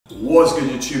What's good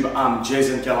YouTube? I'm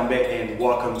Jason Kalambe and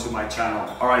welcome to my channel.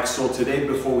 Alright, so today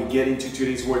before we get into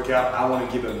today's workout, I want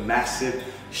to give a massive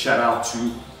shout out to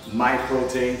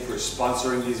MyProtein for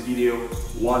sponsoring this video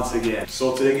once again.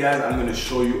 So today guys, I'm going to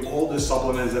show you all the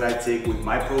supplements that I take with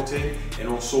MyProtein and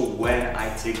also when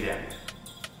I take them.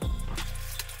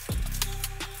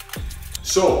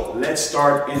 So let's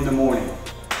start in the morning.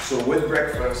 So with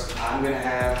breakfast, I'm going to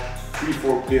have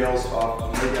 3-4 pills of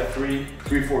omega-3,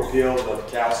 3-4 pills of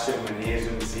calcium,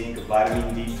 magnesium, zinc,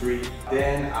 vitamin D3.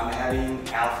 Then I'm having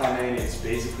alpha-9. It's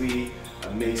basically a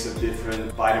mix of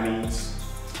different vitamins.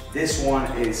 This one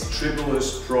is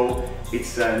Triples Pro.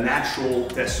 It's a natural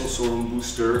testosterone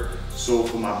booster. So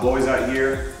for my boys out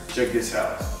here, check this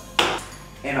out.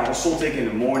 And I also take in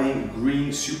the morning green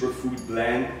superfood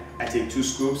blend. I take 2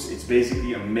 scoops. It's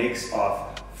basically a mix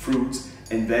of fruits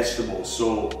and vegetables.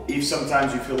 So if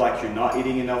sometimes you feel like you're not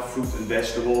eating enough fruit and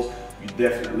vegetables, you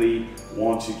definitely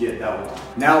want to get that one.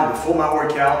 Now before my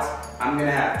workout, I'm gonna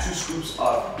have 2 scoops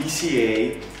of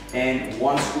BCAA and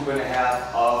 1 scoop and a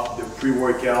half of the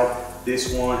pre-workout.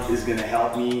 This one is gonna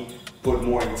help me put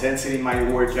more intensity in my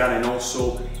workout and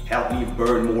also help me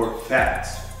burn more fat.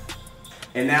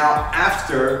 And now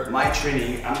after my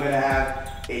training, I'm gonna have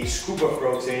a scoop of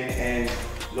protein, and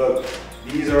look,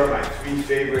 these are my 3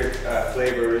 favorite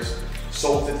flavors: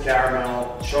 salted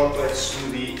caramel, chocolate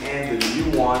smoothie, and the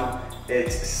new one,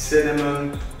 it's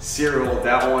cinnamon cereal.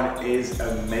 That one is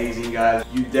amazing, guys.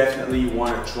 You definitely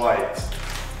want to try it.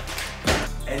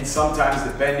 And sometimes,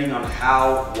 depending on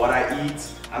what I eat,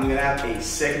 I'm gonna have a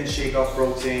second shake of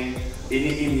protein in the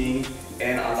evening,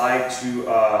 and I like to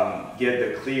get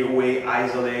the clear whey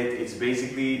isolate. It's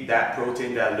basically that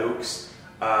protein that looks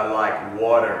like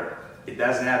water. It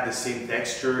doesn't have the same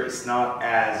texture. It's not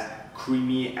as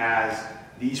creamy as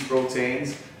these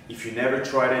proteins. If you never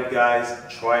tried it, guys,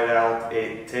 try it out.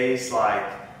 It tastes like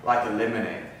a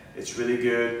lemonade. It's really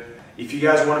good. If you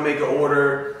guys want to make an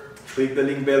order, click the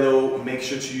link below. Make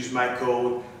sure to use my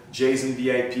code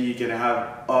JasonVIP. You can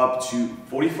have up to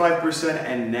 45%,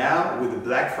 and now with the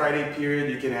Black Friday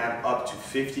period, you can have up to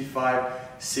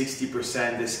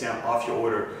 55–60% discount off your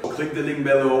order. Click the link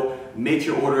below, make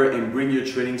your order, and bring your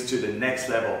trainings to the next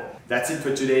level. That's it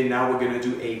for today. Now we're gonna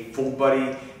do a full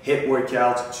body HIIT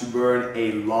workout to burn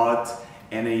a lot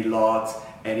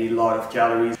of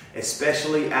calories,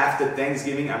 especially after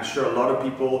Thanksgiving. I'm sure a lot of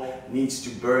people needs to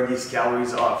burn these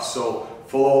calories off. So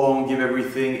follow along, give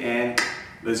everything, and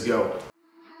let's go.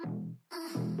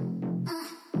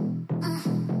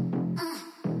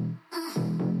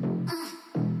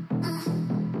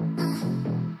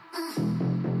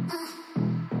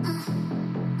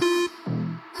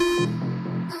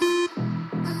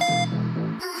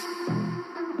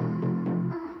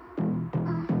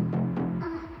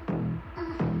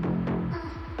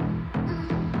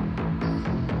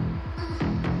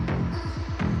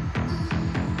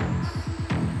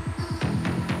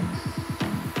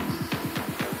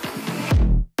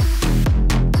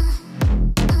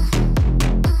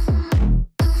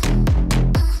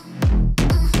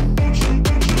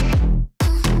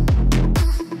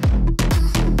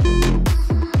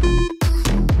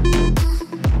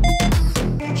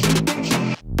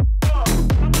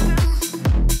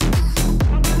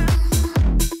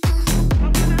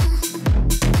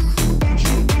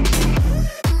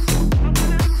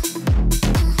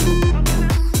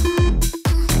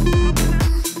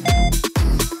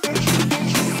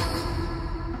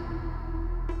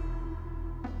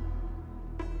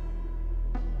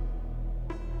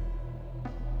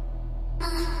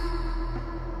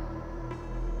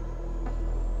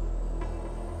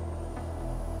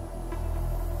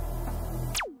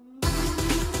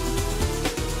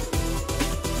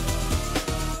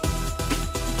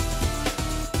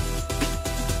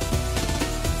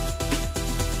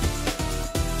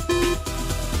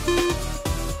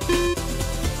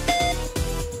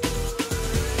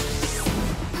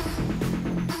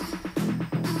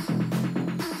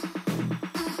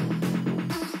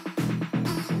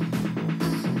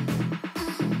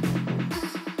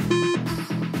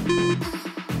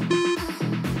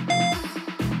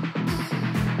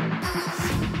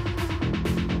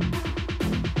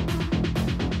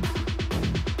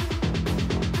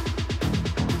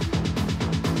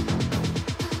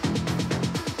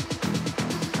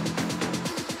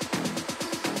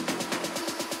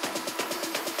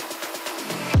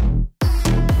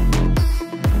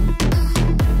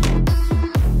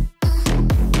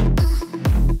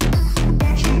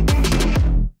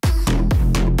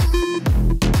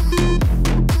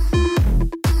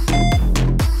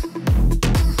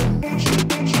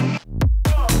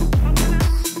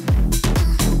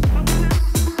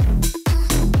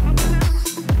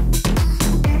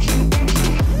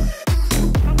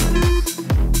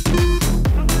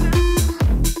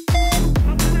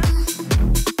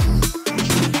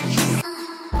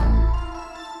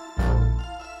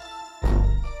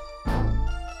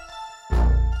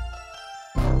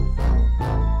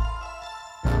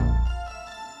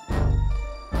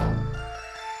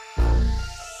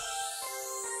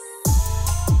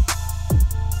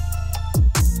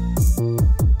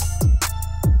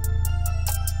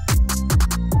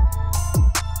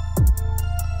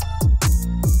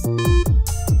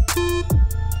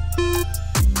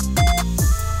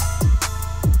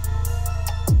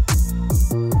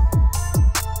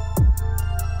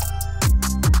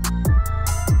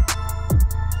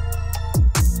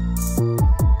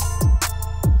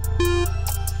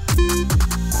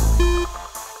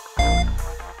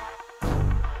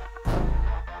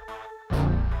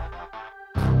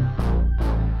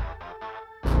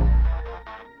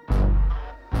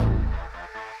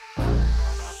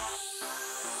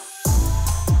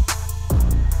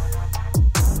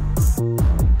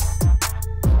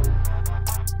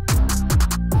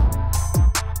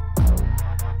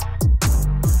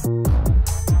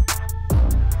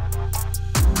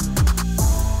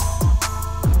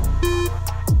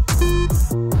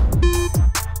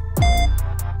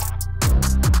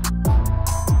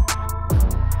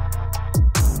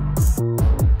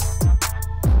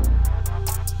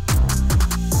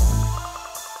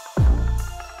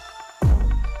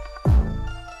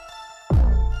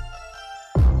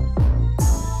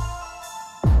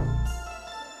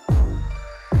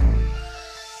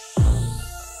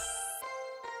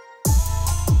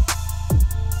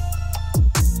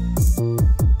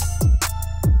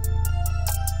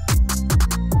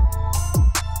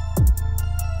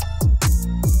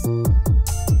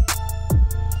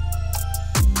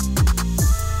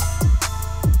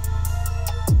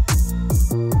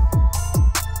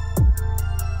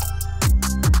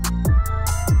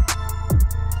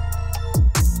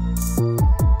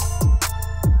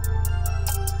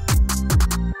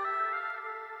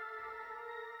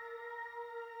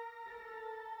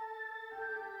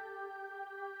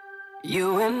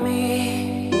 You and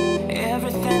me,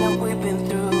 everything that we've been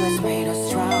through has made us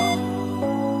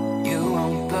strong. You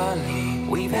won't believe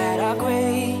we've had our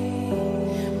gray,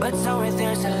 but somewhere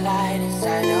there's a light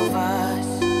inside of us.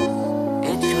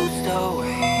 It shows the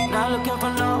way. Not looking for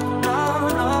no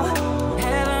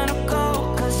heaven or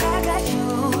gold, 'cause I got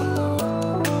you,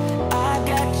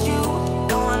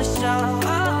 don't wanna show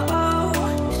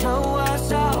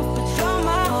us off, but you're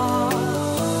my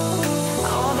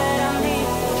all that I need.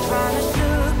 Trying to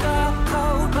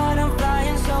sugarcoat, but I'm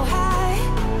flying so high,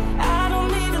 I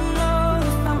don't even know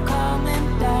if I'm coming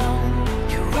down.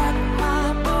 You rock my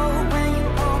boat when you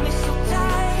hold me so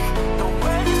tight, the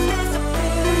world just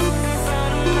disappears in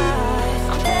front of my eyes.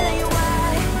 I'm telling you why,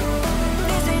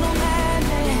 this ain't no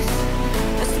madness.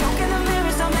 The smoke in the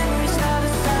mirrors, our memories how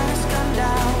the sun has come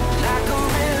down. Like a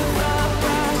river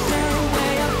rising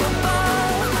way up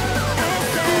above.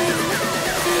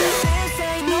 This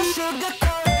ain't no sugar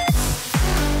coat.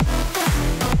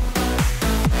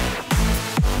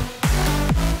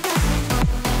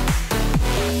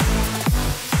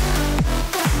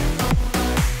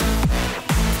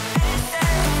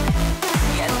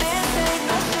 Yeah, this ain't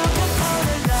no sugar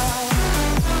coated love.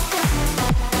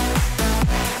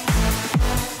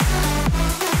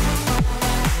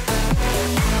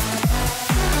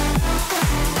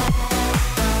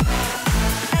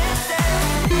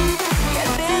 Yeah,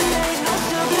 this ain't no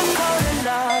sugar coated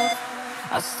love.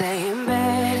 I'll stay in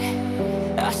bed,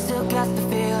 I still got the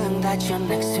feeling that you're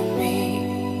next to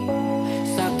me,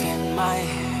 stuck in my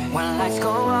head. When lights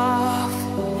go off,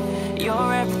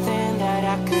 you're everything that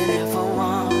I could ever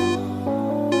want.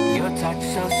 Your touch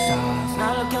so soft,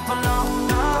 not looking for no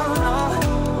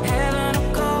heaven or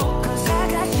gold, 'cause I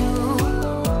got you,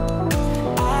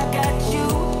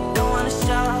 don't wanna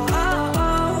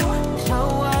show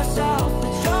us off,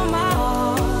 but you're my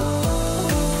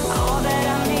all that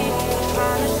I need.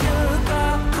 Trying to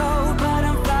sugarcoat, but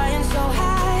I'm flying so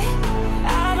high,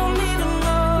 I don't even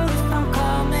know if I'm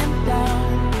coming down.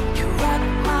 You rock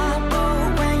my boat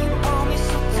when you hold me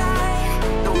so tight,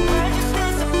 the world just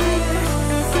disappears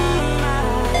in front of my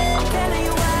eyes. I'm telling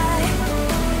you why,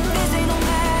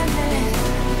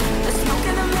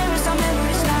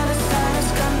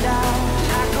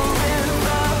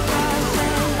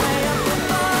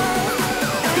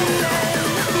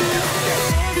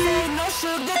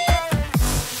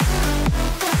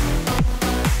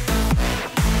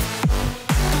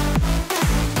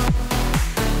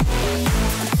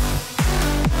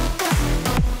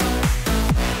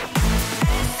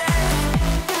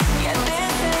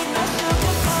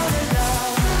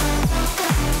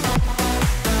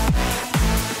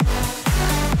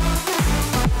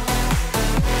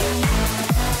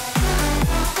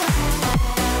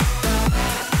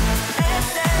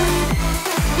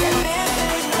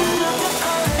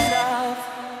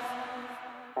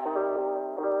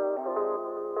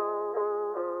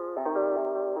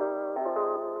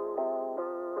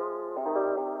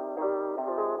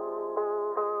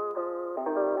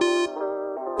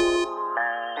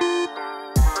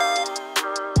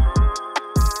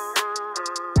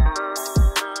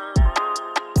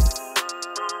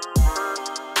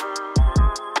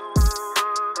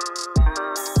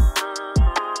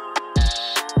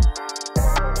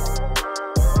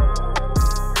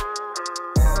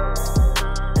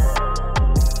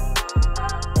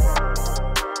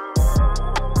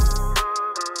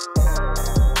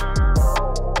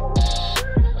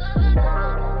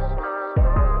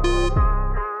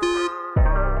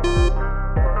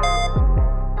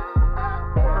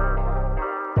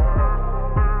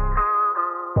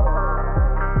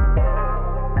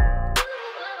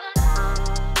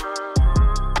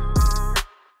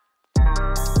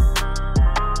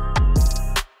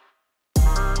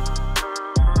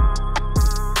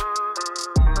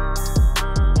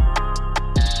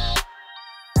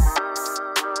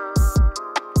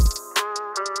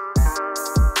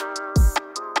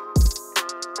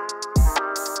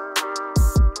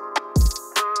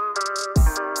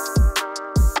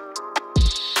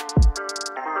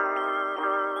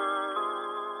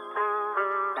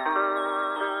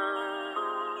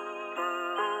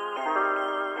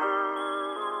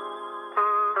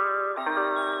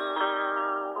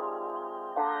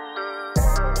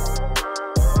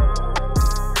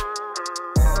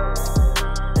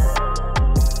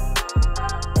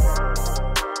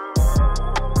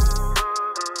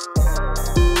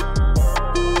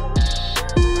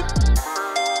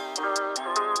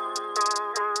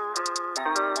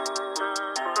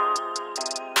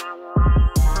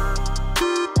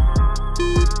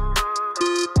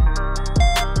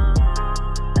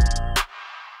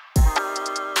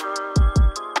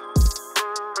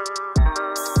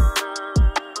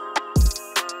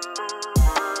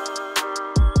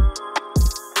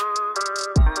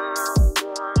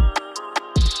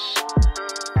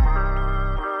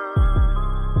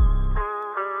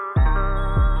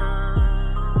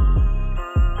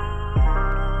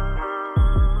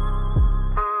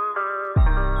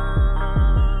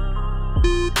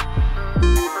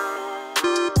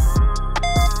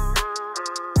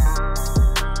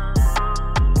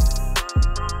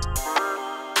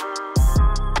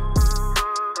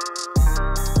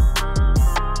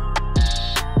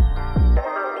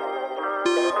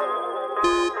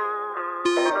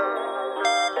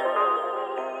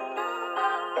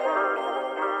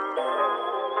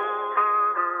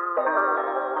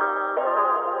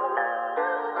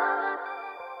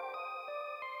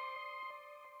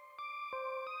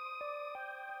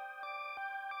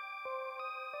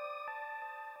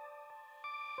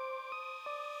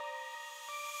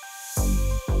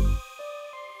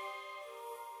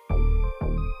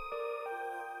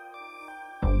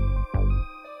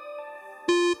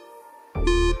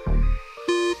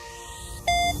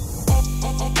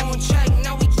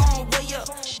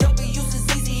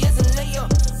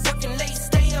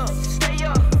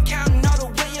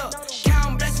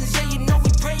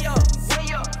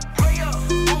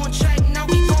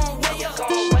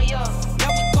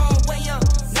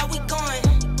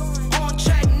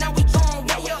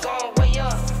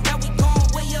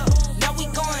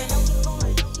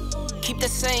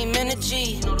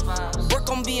 energy. Work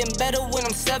on being better when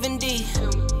I'm 70.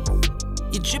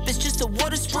 Your drip is just a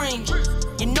water spring.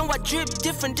 You know I drip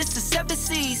different, this the 7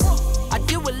 C's. I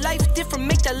deal with life different,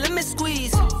 make that lemon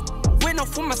squeeze. Went off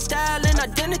for my style and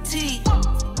identity.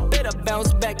 Better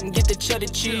bounce back and get the cheddar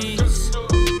cheese.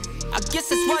 I guess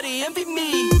that's why they envy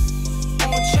me.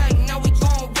 On track, now we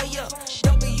gon' way up.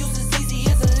 W's as easy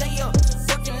as a layup.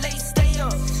 Working late, stay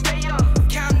up.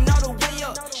 Counting all the way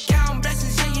up. Counting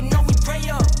blessings, yeah, you know we pray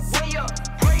up. Way up,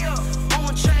 way up.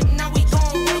 On track, now we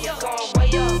gon' way up.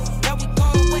 Now we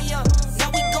gon' way up. Now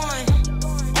we going.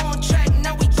 On track,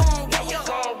 now we gon' way up.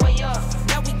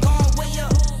 Now we gon' way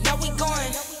up. Now we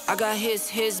going. I got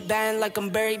his band like I'm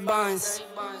Barry Bonds.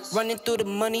 Running through the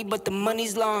money, but the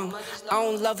money's long. I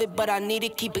don't love it, but I need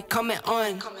it, keep it coming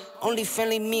on. Only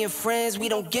friendly, me and friends, we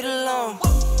don't get along.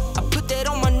 I put that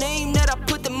on my name, that I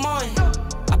put them on.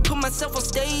 I put myself on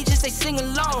stage as they sing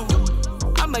along.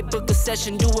 I might book a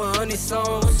session, do 100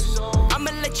 songs.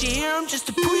 I'ma let you hear them just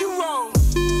to prove you wrong.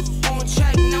 On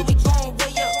track, now we